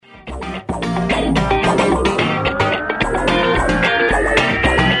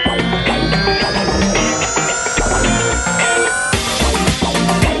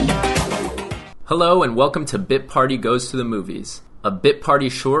Hello and welcome to Bit Party Goes to the Movies, a Bit Party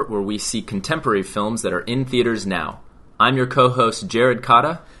short where we see contemporary films that are in theaters now. I'm your co-host Jared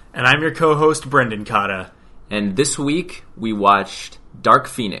Cotta. And I'm your co-host Brendan Cotta. And this week we watched Dark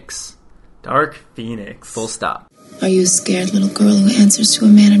Phoenix. Dark Phoenix. Full stop. Are you a scared little girl who answers to a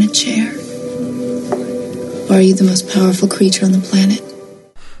man in a chair? Or are you the most powerful creature on the planet?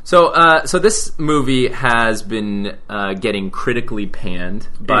 So this movie has been getting critically panned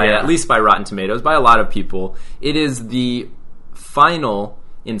by at least by Rotten Tomatoes, by a lot of people. It is the final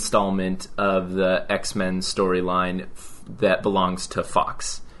installment of the X-Men storyline that belongs to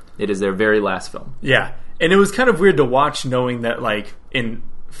Fox. It is their very last film. Yeah, and it was kind of weird to watch knowing that, like, in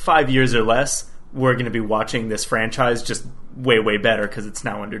 5 years or less, we're going to be watching this franchise just way, way better because it's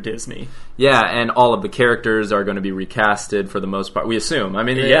now under Disney. Yeah, and all of the characters are going to be recasted for the most part, we assume. I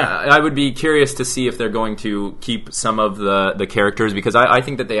mean, yeah, I would be curious to see if they're going to keep some of the characters, because I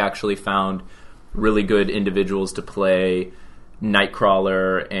think that they actually found really good individuals to play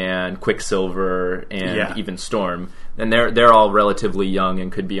Nightcrawler and Quicksilver and even Storm. And they're all relatively young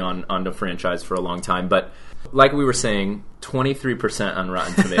and could be on the franchise for a long time. But like we were saying, 23% on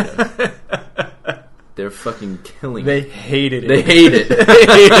Rotten Tomatoes. They're fucking killing it. They hated it. They hate it. They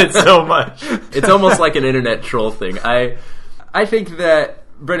hate it so much. It's almost like an internet troll thing. I think that,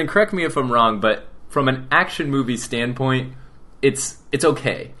 Brendan, correct me if I'm wrong, but from an action movie standpoint, it's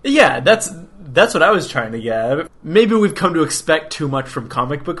okay. Yeah, that's what I was trying to get at. Maybe we've come to expect too much from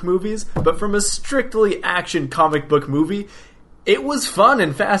comic book movies, but from a strictly action comic book movie, it was fun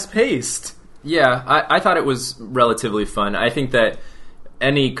and fast-paced. Yeah, I thought it was relatively fun. I think that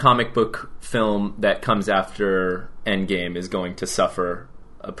any comic book film that comes after Endgame is going to suffer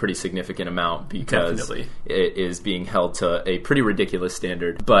a pretty significant amount because it is being held to a pretty ridiculous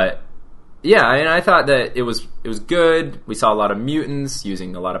standard. But yeah, and I thought that it was good. We saw a lot of mutants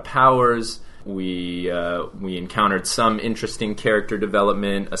using a lot of powers. We encountered some interesting character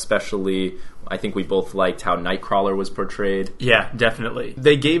development, especially I think we both liked how Nightcrawler was portrayed. Yeah, definitely.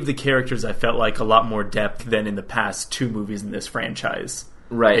 They gave the characters, I felt like, a lot more depth than in the past two movies in this franchise.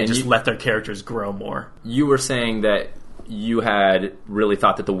 Right. And just let their characters grow more. You were saying that you had really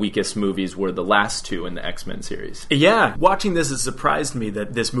thought that the weakest movies were the last two in the X-Men series. Yeah. Watching this, it surprised me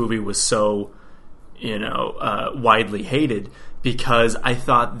that this movie was so, widely hated, because I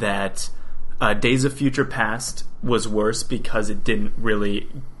thought that Days of Future Past was worse because it didn't really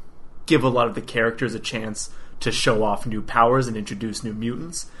give a lot of the characters a chance to show off new powers and introduce new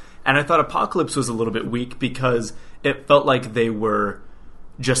mutants. And I thought Apocalypse was a little bit weak because it felt like they were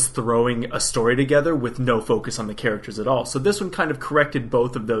just throwing a story together with no focus on the characters at all. So this one kind of corrected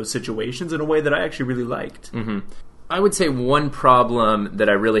both of those situations in a way that I actually really liked. Mm-hmm. I would say one problem that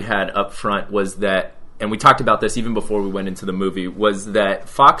I really had up front was that, and we talked about this even before we went into the movie, was that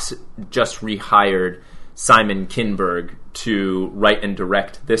Fox just rehired Simon Kinberg to write and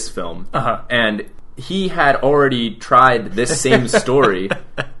direct this film. Uh-huh. And he had already tried this same story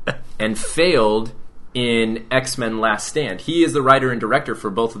and failed in X-Men Last Stand. He is the writer and director for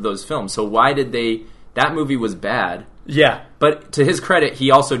both of those films. So why did that movie was bad. Yeah. But to his credit,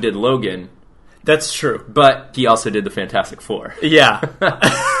 he also did Logan. That's true. But he also did the Fantastic Four. Yeah.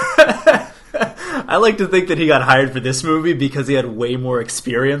 I like to think that he got hired for this movie because he had way more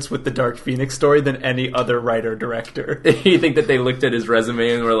experience with the Dark Phoenix story than any other writer-director. You think that they looked at his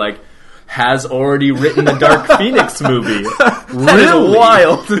resume and were like, has already written the Dark Phoenix movie. That is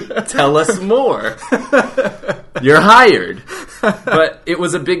wild. Tell us more. You're hired. But it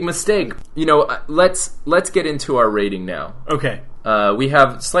was a big mistake. Let's get into our rating now. Okay. We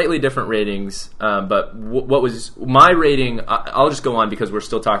have slightly different ratings, but what was my rating? I'll just go on because we're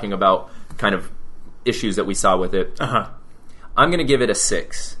still talking about kind of issues that we saw with it. Uh-huh. I'm going to give it a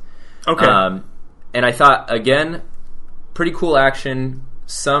 6. Okay. And I thought, again, pretty cool action,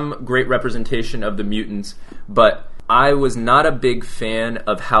 some great representation of the mutants, but I was not a big fan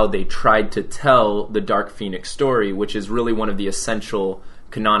of how they tried to tell the Dark Phoenix story, which is really one of the essential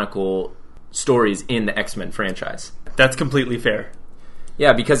canonical stories in the X-Men franchise. That's completely fair.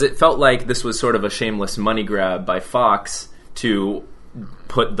 Yeah, because it felt like this was sort of a shameless money grab by Fox to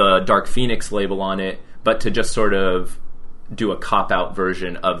put the Dark Phoenix label on it, but to just sort of do a cop-out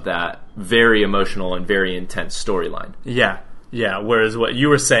version of that very emotional and very intense storyline. Yeah. Yeah, whereas what you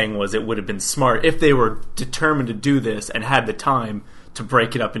were saying was it would have been smart if they were determined to do this and had the time to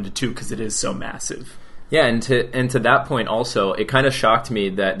break it up into two because it is so massive. Yeah, and to that point also, it kind of shocked me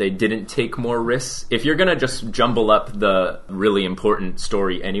that they didn't take more risks. If you're going to just jumble up the really important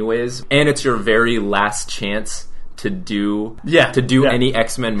story anyways, and it's your very last chance to do any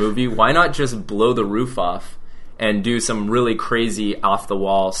X-Men movie, why not just blow the roof off and do some really crazy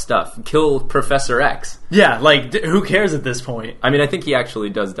off-the-wall stuff. Kill Professor X. Yeah, like, who cares at this point? I mean, I think he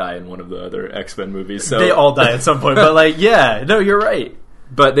actually does die in one of the other X-Men movies. So. They all die at some point, but like, yeah, no, you're right.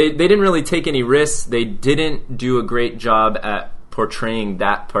 But they didn't really take any risks. They didn't do a great job at portraying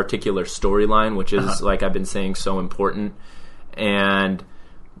that particular storyline, which is, like I've been saying, so important. And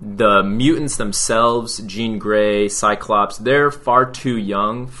the mutants themselves, Jean Grey, Cyclops, they're far too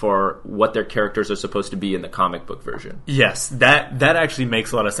young for what their characters are supposed to be in the comic book version. Yes, that actually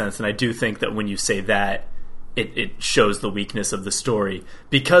makes a lot of sense, and I do think that when you say that, it shows the weakness of the story.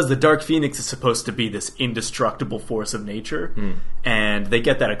 Because the Dark Phoenix is supposed to be this indestructible force of nature, and they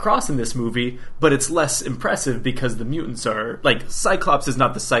get that across in this movie, but it's less impressive because the mutants are... Like, Cyclops is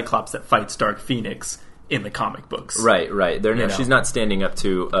not the Cyclops that fights Dark Phoenix in the comic books. Right. She's not standing up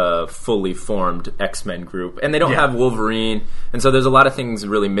to a fully formed X-Men group. And they don't have Wolverine. And so there's a lot of things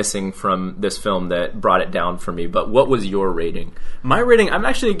really missing from this film that brought it down for me. But what was your rating? My rating, I'm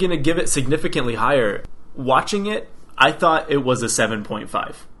actually going to give it significantly higher. Watching it, I thought it was a 7.5.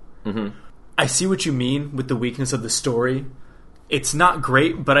 Mm-hmm. I see what you mean with the weakness of the story. It's not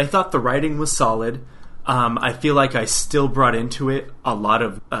great, but I thought the writing was solid. I feel like I still brought into it a lot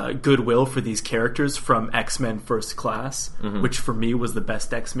of goodwill for these characters from X-Men First Class, which for me was the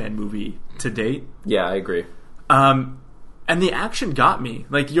best X-Men movie to date. Yeah, I agree. And the action got me.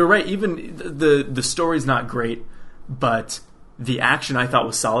 Like, you're right, even the story's not great, but the action I thought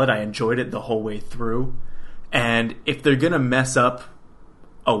was solid. I enjoyed it the whole way through. And if they're going to mess up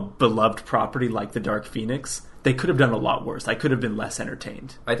a beloved property like the Dark Phoenix, they could have done a lot worse. I could have been less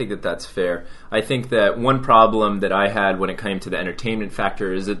entertained. I think that that's fair. I think that one problem that I had when it came to the entertainment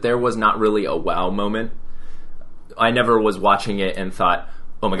factor is that there was not really a wow moment. I never was watching it and thought,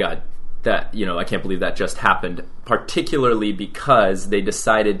 oh my God, that, I can't believe that just happened. Particularly because they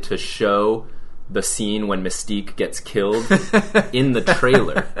decided to show the scene when Mystique gets killed in the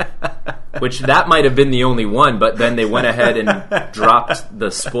trailer. Which that might have been the only one, but then they went ahead and dropped the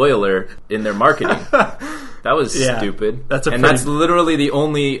spoiler in their marketing. That was stupid. That's literally the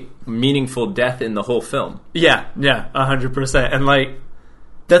only meaningful death in the whole film. Yeah, 100%. And like,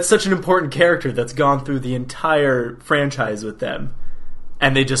 that's such an important character that's gone through the entire franchise with them.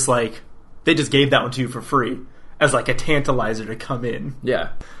 And they just gave that one to you for free as like a tantalizer to come in. Yeah.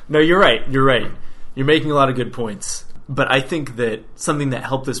 No, you're right. You're making a lot of good points. But I think that something that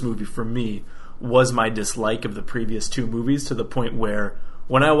helped this movie for me was my dislike of the previous two movies, to the point where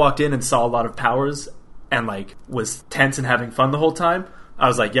when I walked in and saw a lot of powers and like was tense and having fun the whole time, I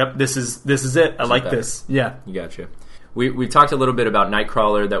was like, yep, this is it. I like this. Yeah. You gotcha. We talked a little bit about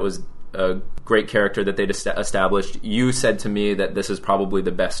Nightcrawler. That was a great character that they established. You said to me that this is probably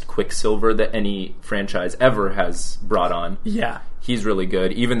the best Quicksilver that any franchise ever has brought on. Yeah. He's really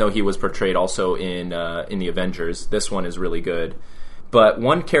good, even though he was portrayed also in the Avengers. This one is really good. But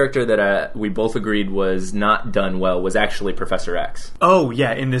one character that we both agreed was not done well was actually Professor X. Oh,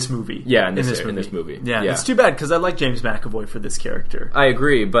 yeah, in this movie. Yeah, in this movie. Yeah, it's too bad, because I like James McAvoy for this character. I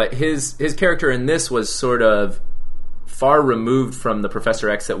agree, but his character in this was sort of far removed from the Professor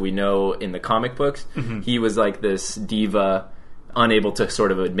X that we know in the comic books. Mm-hmm. He was like this diva, unable to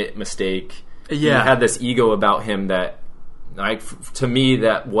sort of admit mistake. Yeah. He had this ego about him that, to me,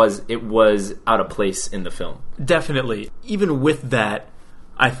 it was out of place in the film. Definitely. Even with that,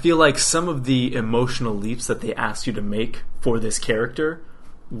 I feel like some of the emotional leaps that they asked you to make for this character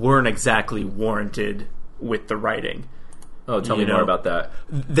weren't exactly warranted with the writing. Oh, tell me more about that.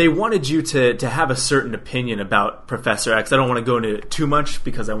 They wanted you to have a certain opinion about Professor X. I don't want to go into it too much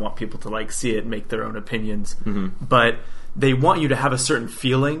because I want people to see it and make their own opinions. Mm-hmm. But they want you to have a certain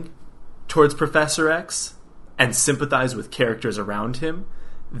feeling towards Professor X and sympathize with characters around him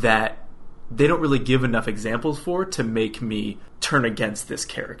that they don't really give enough examples for to make me turn against this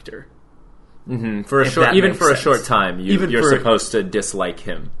character. Mm-hmm. For a short time, you're supposed to dislike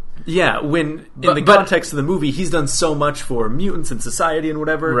him. Yeah, in the context of the movie, he's done so much for mutants and society and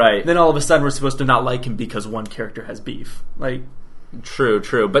whatever. Right. Then all of a sudden we're supposed to not like him because one character has beef.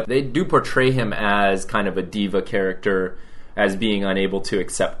 True. But they do portray him as kind of a diva character, as being unable to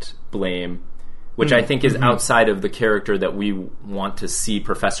accept blame, which I think is outside of the character that we want to see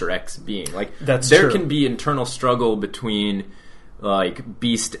Professor X being. That's there true. Can be internal struggle between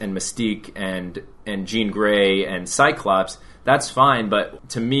Beast and Mystique and Jean Grey and Cyclops. That's fine, but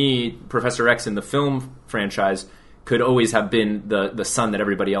to me, Professor X in the film franchise could always have been the sun that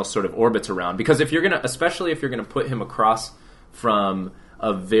everybody else sort of orbits around. Because especially if you're gonna put him across from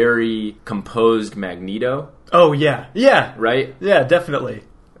a very composed Magneto. Oh yeah, right? Yeah, definitely.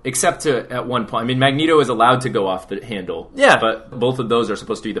 Except at one point. I mean, Magneto is allowed to go off the handle. Yeah. But both of those are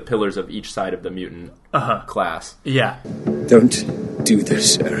supposed to be the pillars of each side of the mutant class. Yeah. Don't do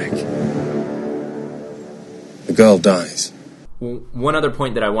this, Eric. The girl dies. One other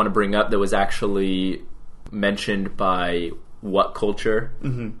point that I want to bring up that was actually mentioned by What Culture.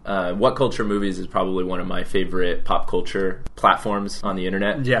 What Culture Movies is probably one of my favorite pop culture platforms on the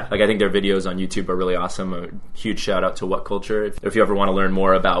internet. Yeah. Like, I think their videos on YouTube are really awesome. A huge shout out to What Culture. If you ever want to learn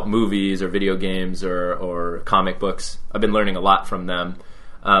more about movies or video games or comic books, I've been learning a lot from them.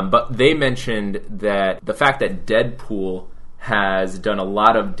 But they mentioned that the fact that Deadpool has done a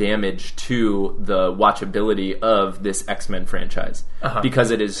lot of damage to the watchability of this X-Men franchise because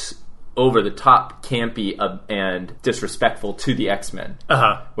it is over the top, campy, and disrespectful to the X-Men.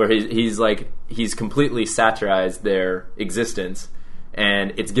 Where he's completely satirized their existence,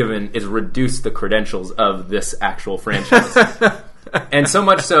 and it's reduced the credentials of this actual franchise. And so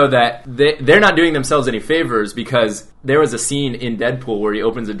much so that they're not doing themselves any favors, because there was a scene in Deadpool where he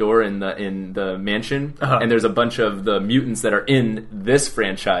opens a door in the mansion, and there's a bunch of the mutants that are in this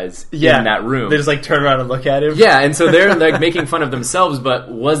franchise in that room. They just like turn around and look at him. Yeah, and so they're like making fun of themselves,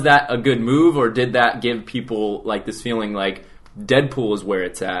 but was that a good move, or did that give people like this feeling like Deadpool is where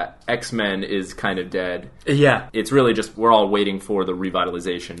it's at, X-Men is kind of dead? Yeah. It's really just we're all waiting for the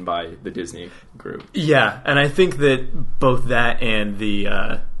revitalization by the Disney group. Yeah, and I think that both that and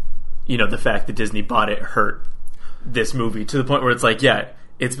the the fact that Disney bought it hurt this movie to the point where it's like, yeah,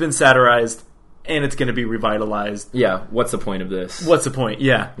 it's been satirized and it's going to be revitalized. Yeah, what's the point of this? What's the point?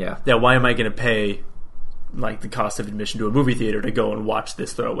 Yeah. Yeah, why am I going to pay like the cost of admission to a movie theater to go and watch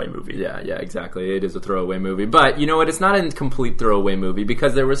this throwaway movie? Yeah, exactly. It is a throwaway movie. But you know what? It's not a complete throwaway movie,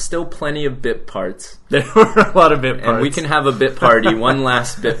 because there was still plenty of bit parts. There were a lot of bit parts. And we can have a bit party, one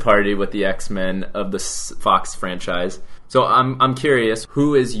last bit party with the X-Men of the Fox franchise. So I'm curious,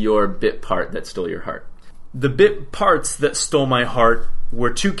 who is your bit part that stole your heart? The bit parts that stole my heart were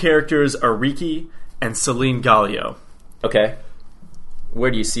two characters, Ariki and Celine Gallio. Okay. Where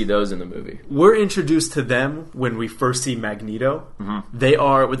do you see those in the movie? We're introduced to them when we first see Magneto. They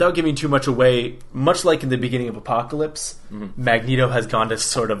are, without giving too much away, much like in the beginning of Apocalypse, Magneto has gone to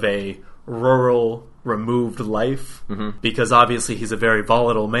sort of a rural, removed life, because obviously he's a very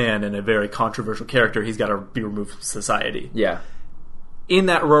volatile man and a very controversial character. He's got to be removed from society. Yeah. In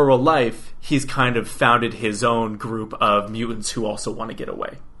that rural life, he's kind of founded his own group of mutants who also want to get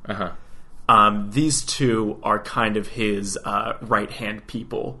away. These two are kind of his right-hand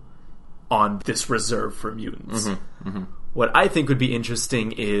people on this reserve for mutants. What I think would be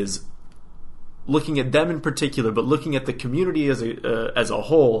interesting is looking at them in particular, but looking at the community as a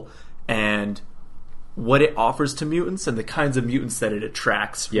whole, and what it offers to mutants and the kinds of mutants that it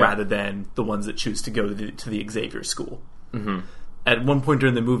attracts, rather than the ones that choose to go to the Xavier School. At one point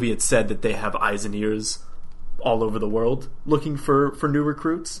during the movie, it said that they have eyes and ears all over the world looking for new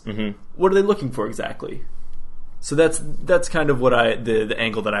recruits. What are they looking for exactly? So that's kind of what the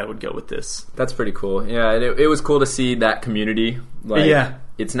angle that I would go with this. That's pretty cool. Yeah, it was cool to see that community. Like,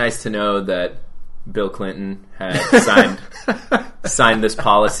 it's nice to know that Bill Clinton had signed this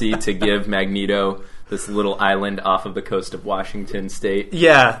policy to give Magneto this little island off of the coast of Washington State.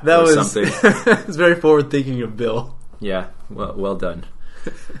 Yeah, that was something. It's very forward thinking of Bill. Yeah, well done.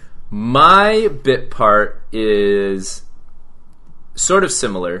 My bit part is sort of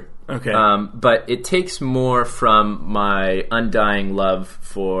similar. Okay. But it takes more from my undying love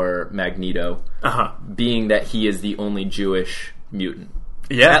for Magneto, being that he is the only Jewish mutant.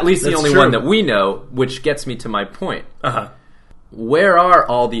 Yeah, at least the only one that we know, which gets me to my point. Where are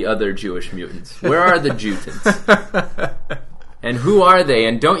all the other Jewish mutants? Where are the Jutants? And who are they?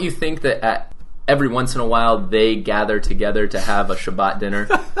 And don't you think that every once in a while they gather together to have a Shabbat dinner?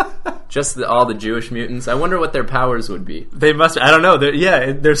 Just all the Jewish mutants. I wonder what their powers would be. They must. I don't know.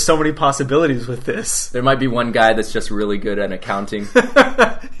 There's so many possibilities with this. There might be one guy that's just really good at accounting.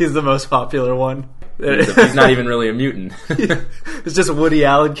 He's the most popular one. He's not even really a mutant. It's just a Woody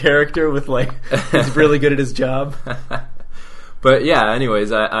Allen character with he's really good at his job. But yeah,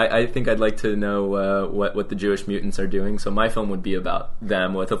 anyways, I think I'd like to know what the Jewish mutants are doing. So my film would be about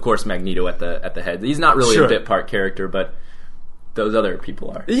them, with, of course, Magneto at the head. He's not really a bit part character, but those other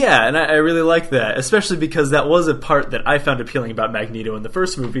people are. Yeah, and I really like that, especially because that was a part that I found appealing about Magneto in the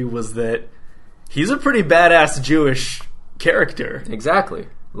first movie, was that he's a pretty badass Jewish character. Exactly.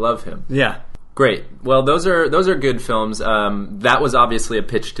 Love him. Yeah. Great. Well, those are good films. That was obviously a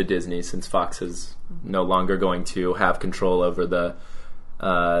pitch to Disney, since Fox is no longer going to have control over the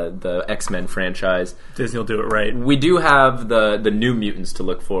the X-Men franchise. Disney will do it right. We do have the New Mutants to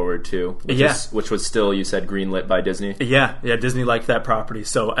look forward to, Yeah. which was still, you said, greenlit by Disney. Yeah, Disney liked that property.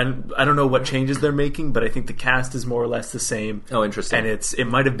 So I don't know what changes they're making, but I think the cast is more or less the same. Oh, interesting. And it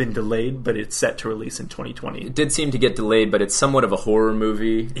might have been delayed, but it's set to release in 2020. It did seem to get delayed, but it's somewhat of a horror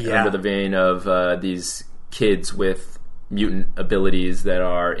movie under the vein of these kids with mutant abilities that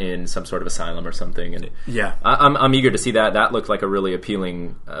are in some sort of asylum or something. And Yeah. I'm eager to see that. That looked like a really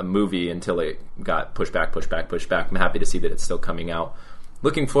appealing movie until it got pushed back. I'm happy to see that it's still coming out.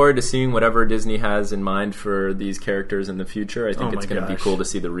 Looking forward to seeing whatever Disney has in mind for these characters in the future. I think it's going to be cool to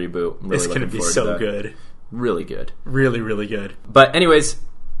see the reboot. I'm really it's going to be so good. Really good. Really, really good. But anyways,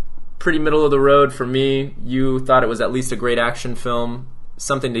 pretty middle of the road for me. You thought it was at least a great action film,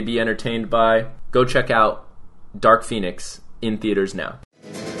 something to be entertained by. Go check out Dark Phoenix in theaters now.